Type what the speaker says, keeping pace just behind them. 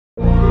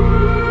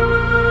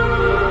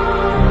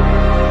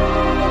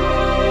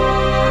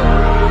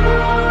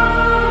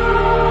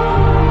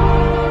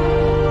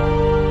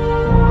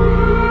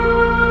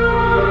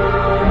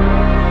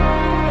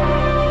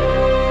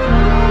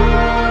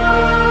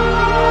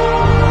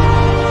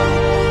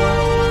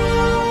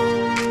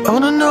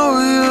wanna know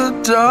your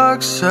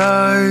dark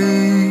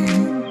side.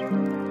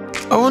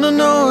 I wanna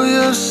know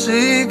your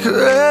secrets.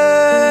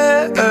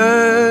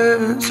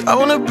 I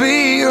wanna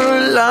be your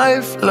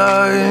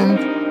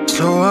lifeline.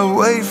 So I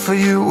wait for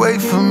you,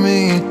 wait for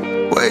me.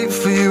 Wait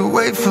for you,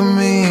 wait for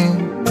me.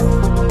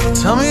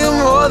 Tell me you're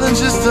more than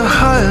just a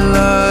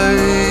highlight.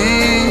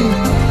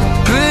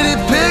 Pretty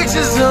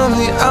pictures on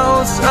the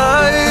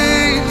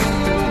outside.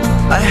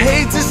 I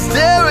hate to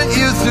stare at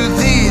you through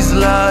these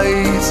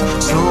lights.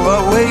 So I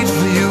wait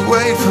for you,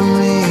 wait for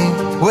me.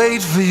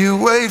 Wait for you,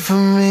 wait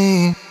for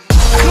me.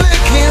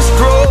 Click and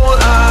scroll,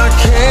 I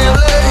can't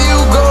let you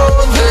go.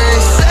 They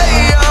say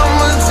I'm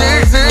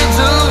addicted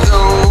to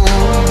you.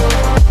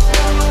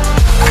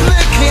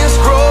 Click and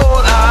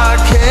scroll, I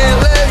can't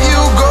let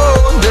you go.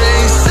 They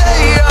say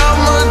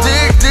I'm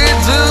addicted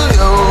to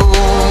you.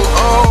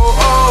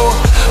 Oh, oh,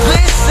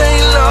 this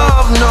ain't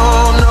love, no,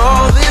 no.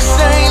 This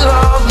ain't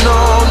love, no,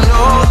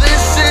 no.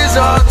 This is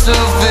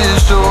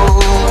artificial.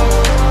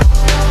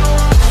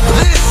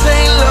 This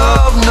ain't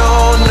love, no,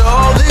 no.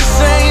 This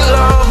ain't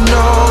love,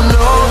 no,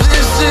 no.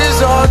 This is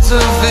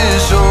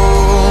artificial.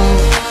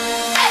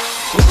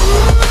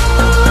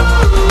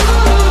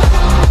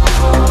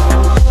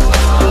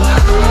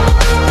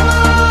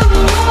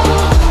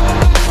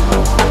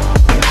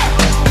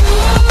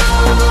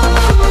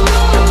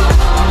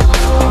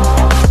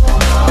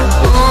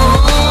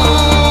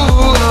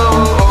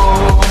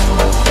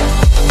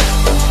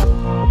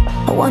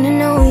 I wanna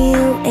know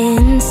you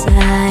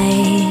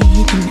inside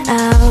and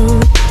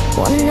out.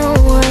 Wanna know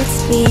what's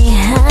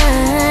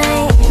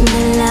behind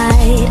the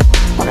light.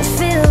 Wanna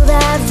feel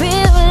that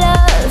real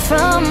love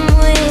from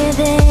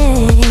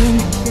within.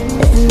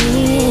 Let me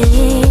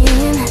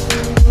in.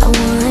 I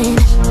want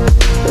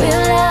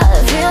real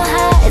love, real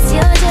highs.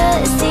 You're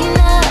just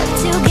enough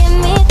to get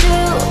me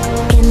through,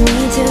 get me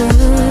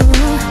through.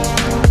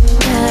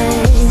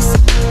 'Cause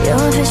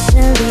you're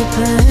officially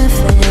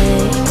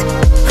perfect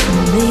for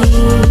me.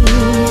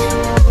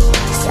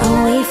 So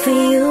wait for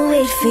you,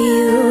 wait for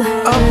you.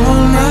 I'm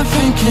all night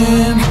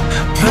thinking,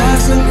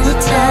 passing the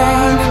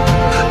time,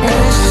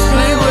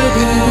 anxiously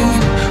waiting.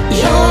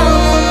 You're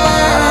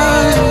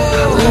mine,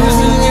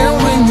 losing and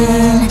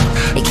winning.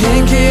 You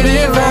can't get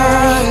it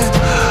right.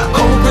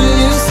 Hoping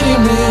you see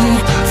me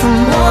from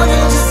more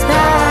than just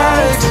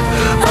night.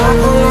 I'm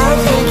all night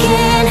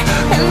thinking,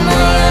 am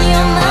I on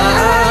your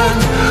mind?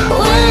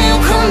 Will you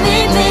come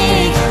meet me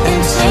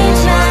and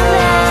change my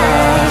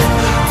life?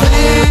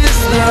 This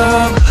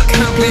love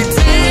could be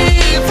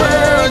deeper.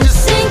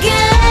 Just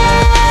Thinking,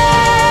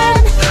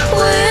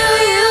 will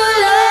you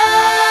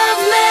love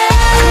me?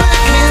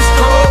 click and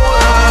scroll,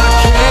 I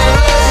can't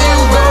let you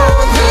go.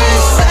 They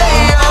say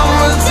I'm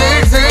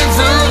addicted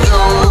to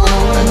you.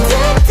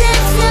 Addicted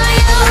to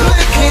you.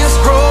 Click and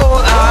scroll,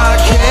 I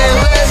can't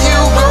let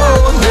you go.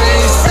 They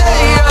say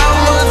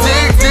I'm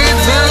addicted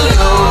to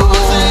you.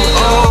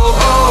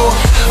 Oh, oh,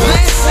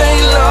 this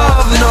ain't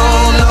love, no,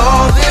 no.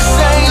 This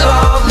ain't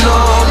love, no,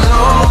 no.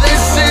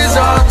 This is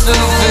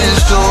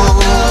artificial.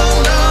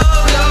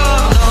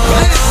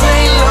 This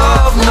ain't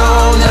love, no,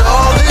 no.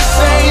 This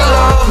ain't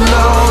love,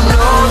 no,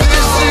 no.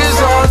 This is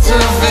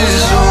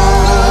artificial.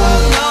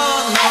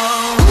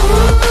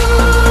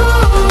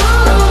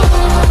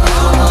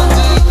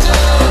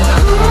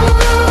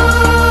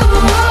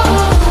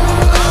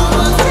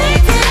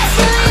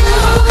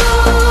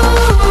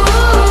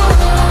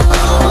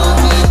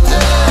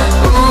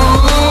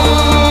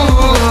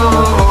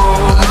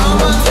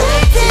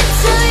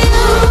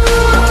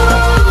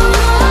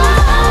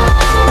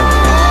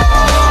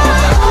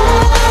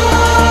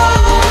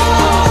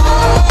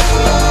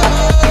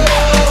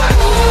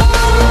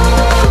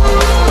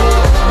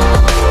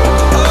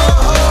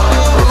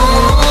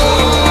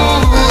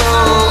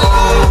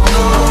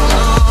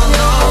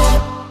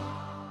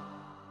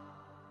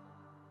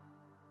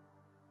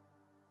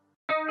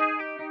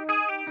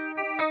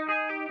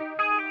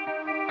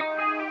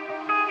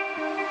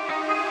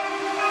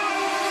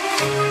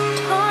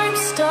 Time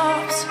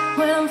stops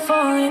when I'm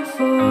falling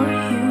for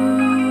you.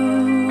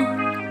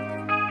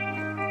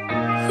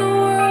 The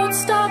world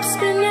stops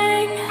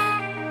spinning.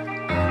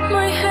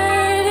 My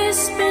head is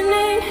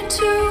spinning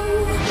too.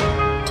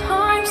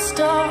 Time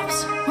stops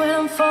when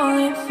I'm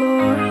falling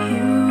for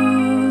you.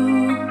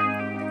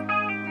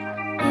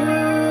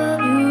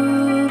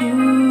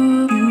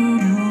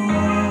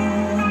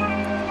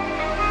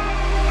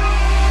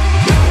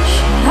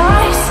 Should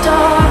I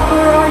stop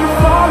or are you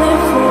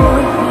falling for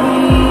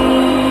me?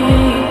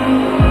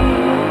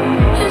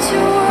 As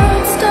your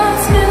world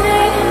stops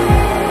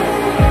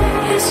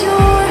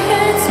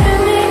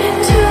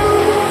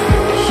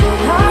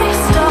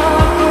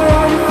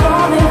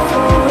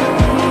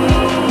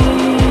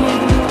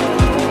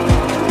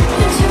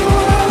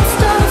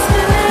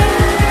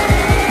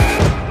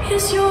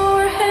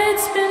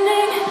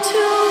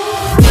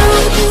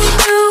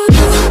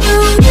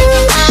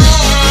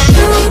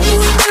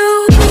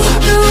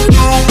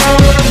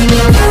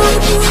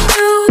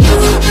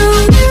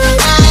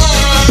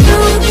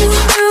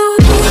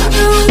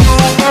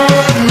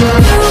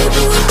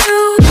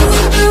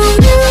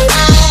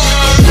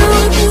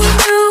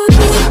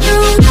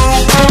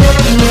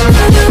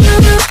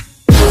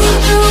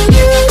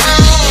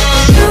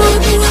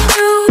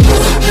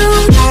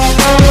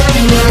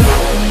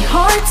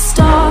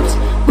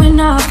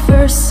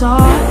first saw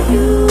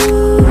you.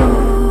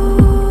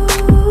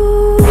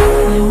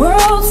 My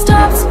world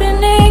stopped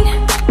spinning.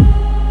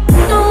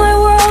 Now my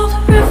world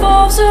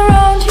revolves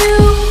around you.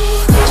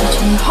 Did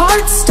your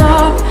heart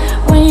stop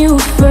when you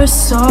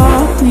first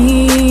saw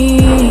me?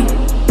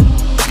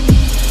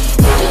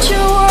 Did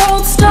your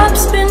world stop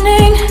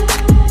spinning?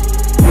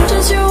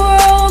 Does your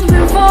world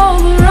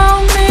revolve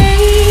around me?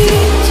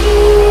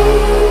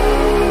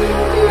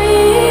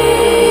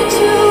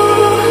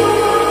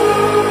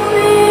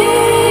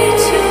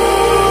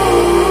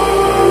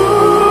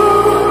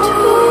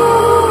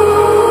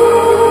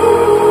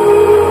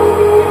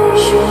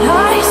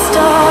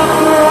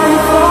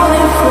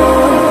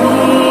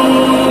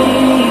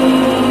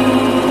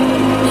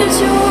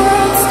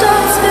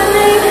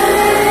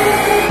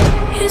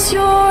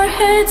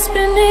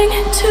 Spinning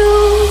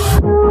too.